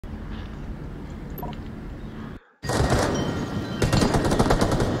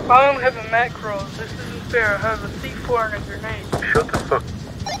I only have a macro. This isn't fair. I have a C4 and a grenade. Shut the fuck.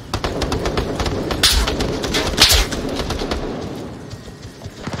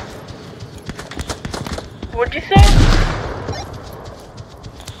 What'd you say?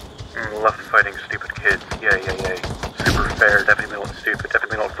 Love fighting stupid kids. Yay. Super fair, definitely not stupid,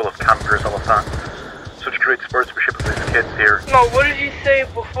 definitely not full of campers, all of that. Such great sportsmanship of these kids here. No, what did you say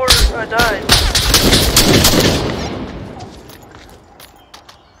before I died?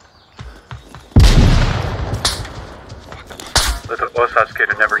 Let us ask kid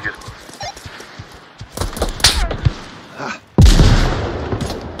who never use.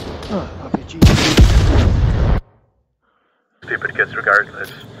 RPG. Stupid kids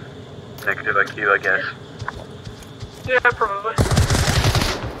regardless. Negative IQ, I guess. Yeah, probably.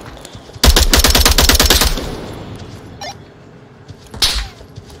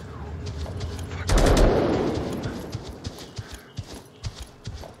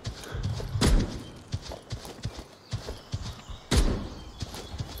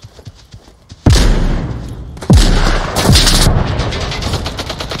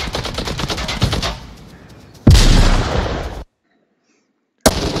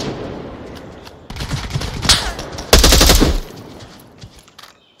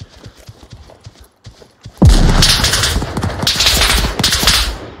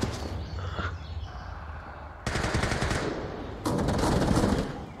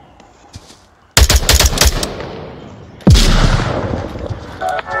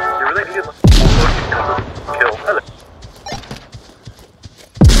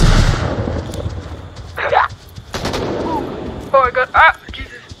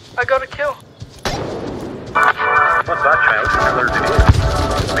 I got a kill. What's that, child? Another video.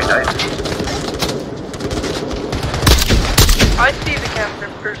 Be nice. I see the camper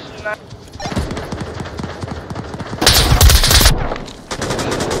person now.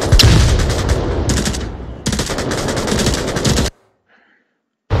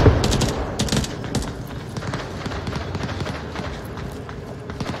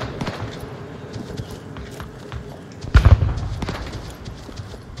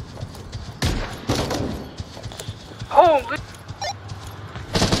 Holy!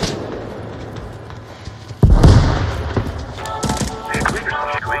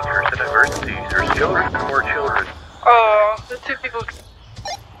 Squeakers, the diversity. There's children, more children. Oh, the two people.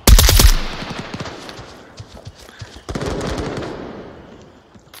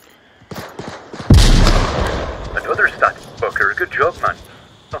 Another stat fucker. Good job, man.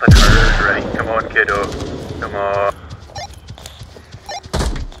 Not that hard, right? Come on, kiddo. Come on.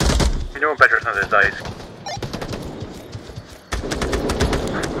 You know better than his eyes.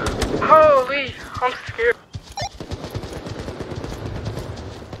 Holy, I'm scared.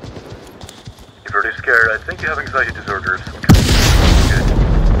 You're pretty scared. I think you have anxiety disorders. Good.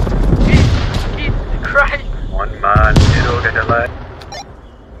 Jesus Christ. One man, kiddo, get a leg.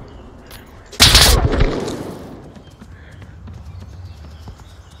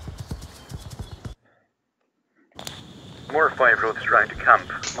 More 5-year-olds trying to camp.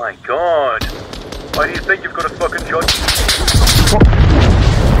 My god. Why do you think you've got a fucking judge?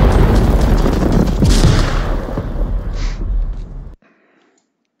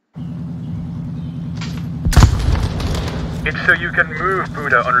 It's so you can move,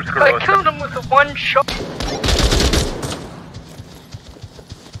 Buddha underscore. I killed him with a one shot.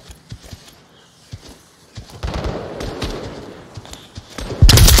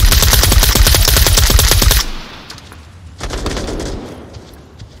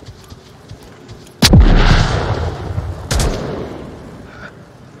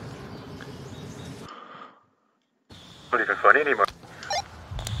 Not even funny anymore.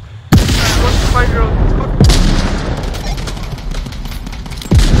 What's the 5-year-old?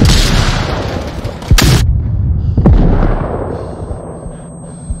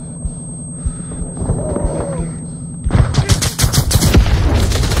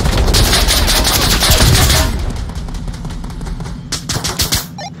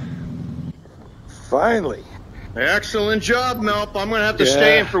 Finally. Excellent job, Melp. I'm going to have to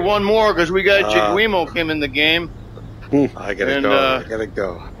stay in for one more because we got Jiguimo came in the game. I gotta go. I gotta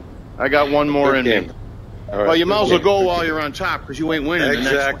go. I got one more in me. All right, Well, you might as well go while you're on top because you ain't winning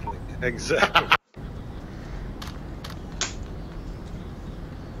the next one. Exactly.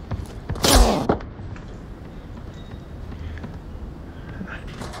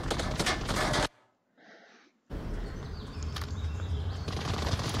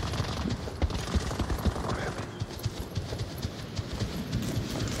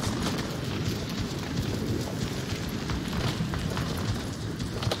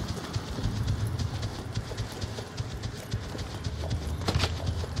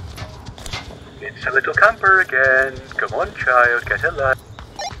 It's a little camper again. Come on, child, get alive.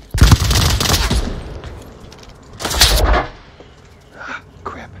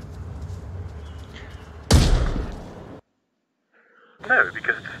 Crap. No,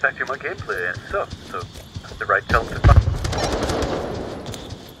 because it's affecting my gameplay and stuff, so that's the right time to find.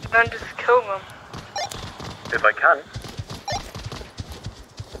 Then just kill them. If I can.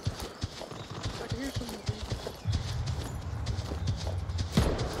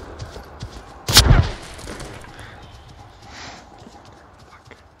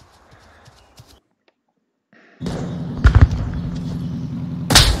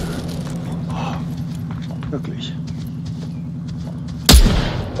 Wirklich.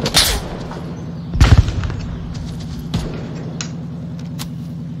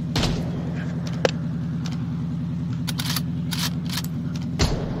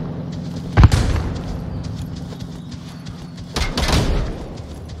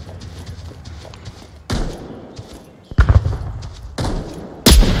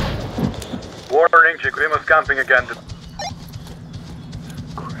 Warning, Jiguimo's camping again.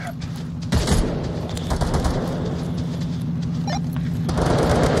 Crap.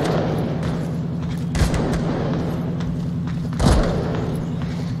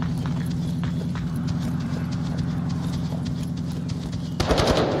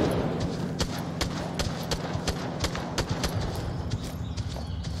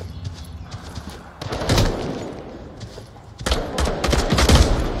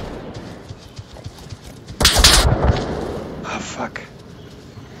 Oh, fuck.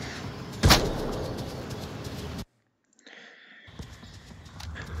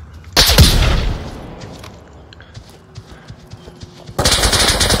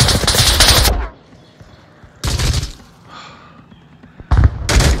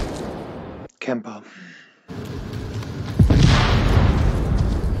 Camper.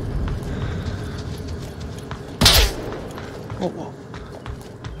 Oh, whoa.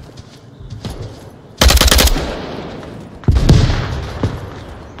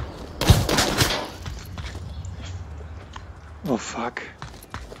 Oh, fuck.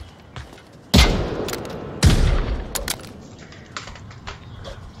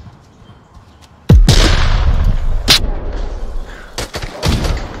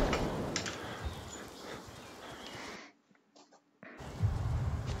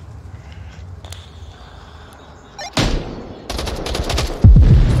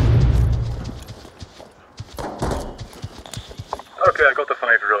 Okay, I got the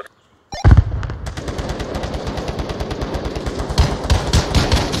 5 road.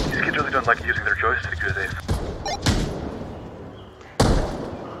 These kids really don't like using their joystick, do they?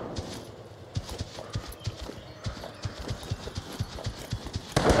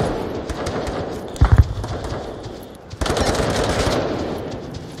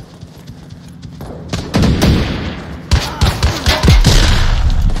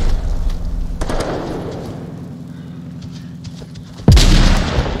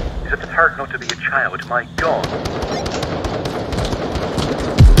 It's hard not to be a child, my god.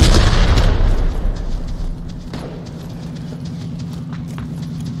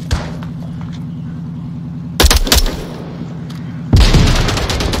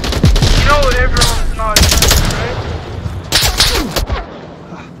 You know everyone's not good, right?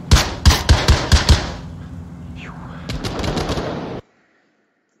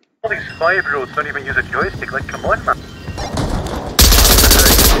 All these 5-year-olds don't even use a joystick, like, come on, man.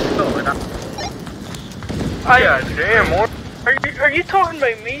 Yeah, damn, more. Are you talking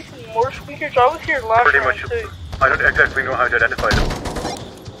about me and more speakers? I was here last Pretty time much. too. I don't exactly know how to identify them.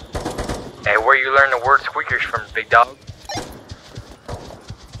 Hey, where you learn the word squeakers from, big dog?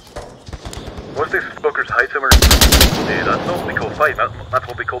 Once these fuckers hide somewhere, hey, that's not what we call fight, that's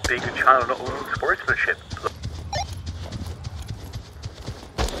what we call being a channel, not owning sportsmanship.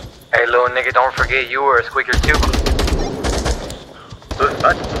 Hey, little nigga, don't forget you were a squeaker too. So it's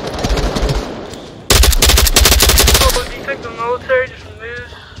bad. Oh, do you think the military just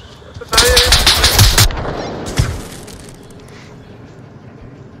moves about it?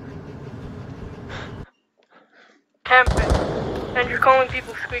 Camping. And you're calling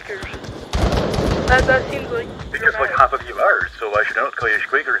people squeakers. That seems like... Because like half of you are, so I should not call you a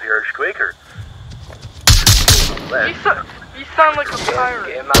squeaker if you're a squeaker. You sound like a pirate.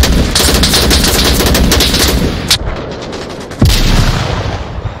 Get him out.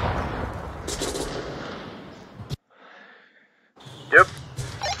 Yep.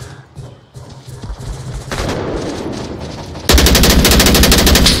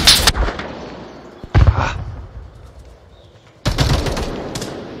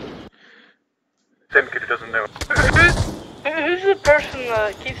 Same kid who doesn't know. Who's the person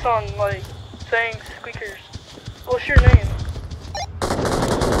that keeps on, like, saying squeakers. What's your name?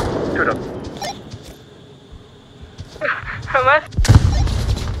 Do it up. Unless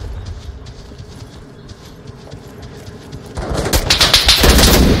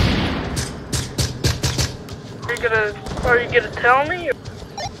are you gonna tell me?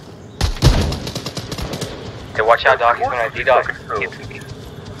 Hey, watch out, dog. He's gonna D-dog.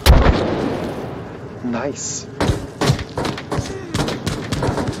 Nice.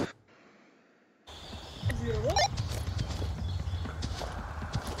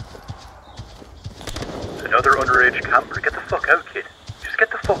 Another underage camper. Get the fuck out, kid. Just get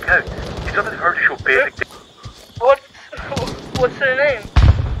the fuck out. He's not as hard to show basic. What's their name?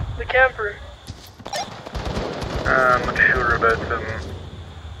 The camper. I'm not sure about them.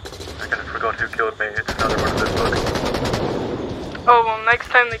 I kind of forgot who killed me. It's another one of this book. Oh, well, next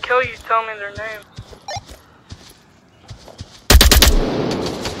time they kill you, tell me their name.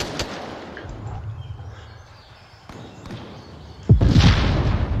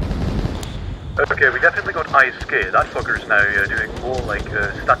 Okay, we definitely got ice skate. That fucker's now doing more like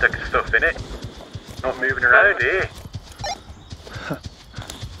static stuff in it. Not moving around, eh?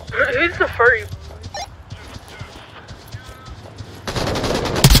 Who's the furry?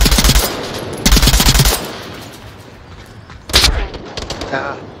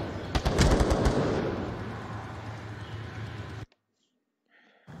 Ah.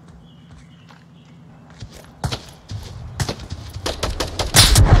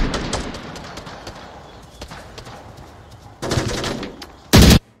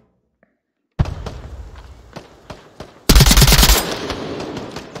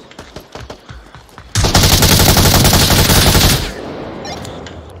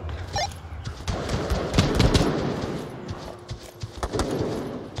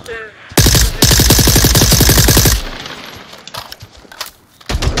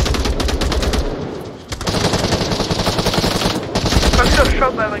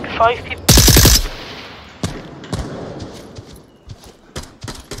 Shot by like 5 people.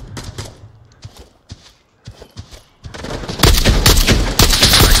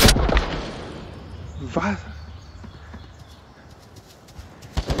 What?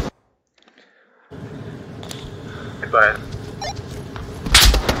 Goodbye.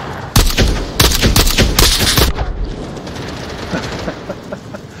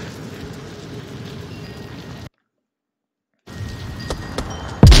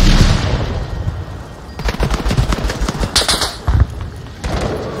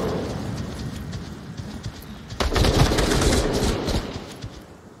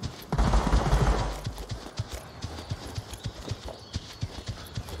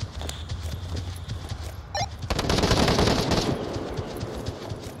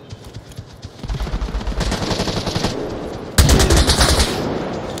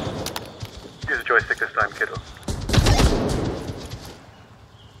 Use a joystick this time, kiddo.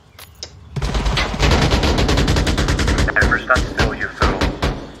 Never stand still, you fool.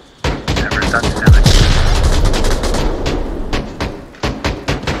 Never stand still.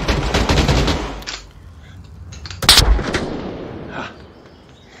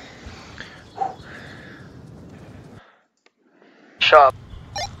 Shop.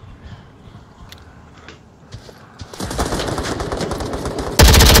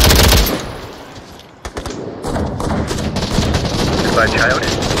 Goodbye, child.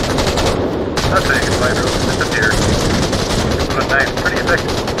 That's a goodbye, bro. Disappear. Good night. Pretty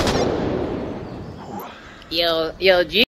effective. Yo, G.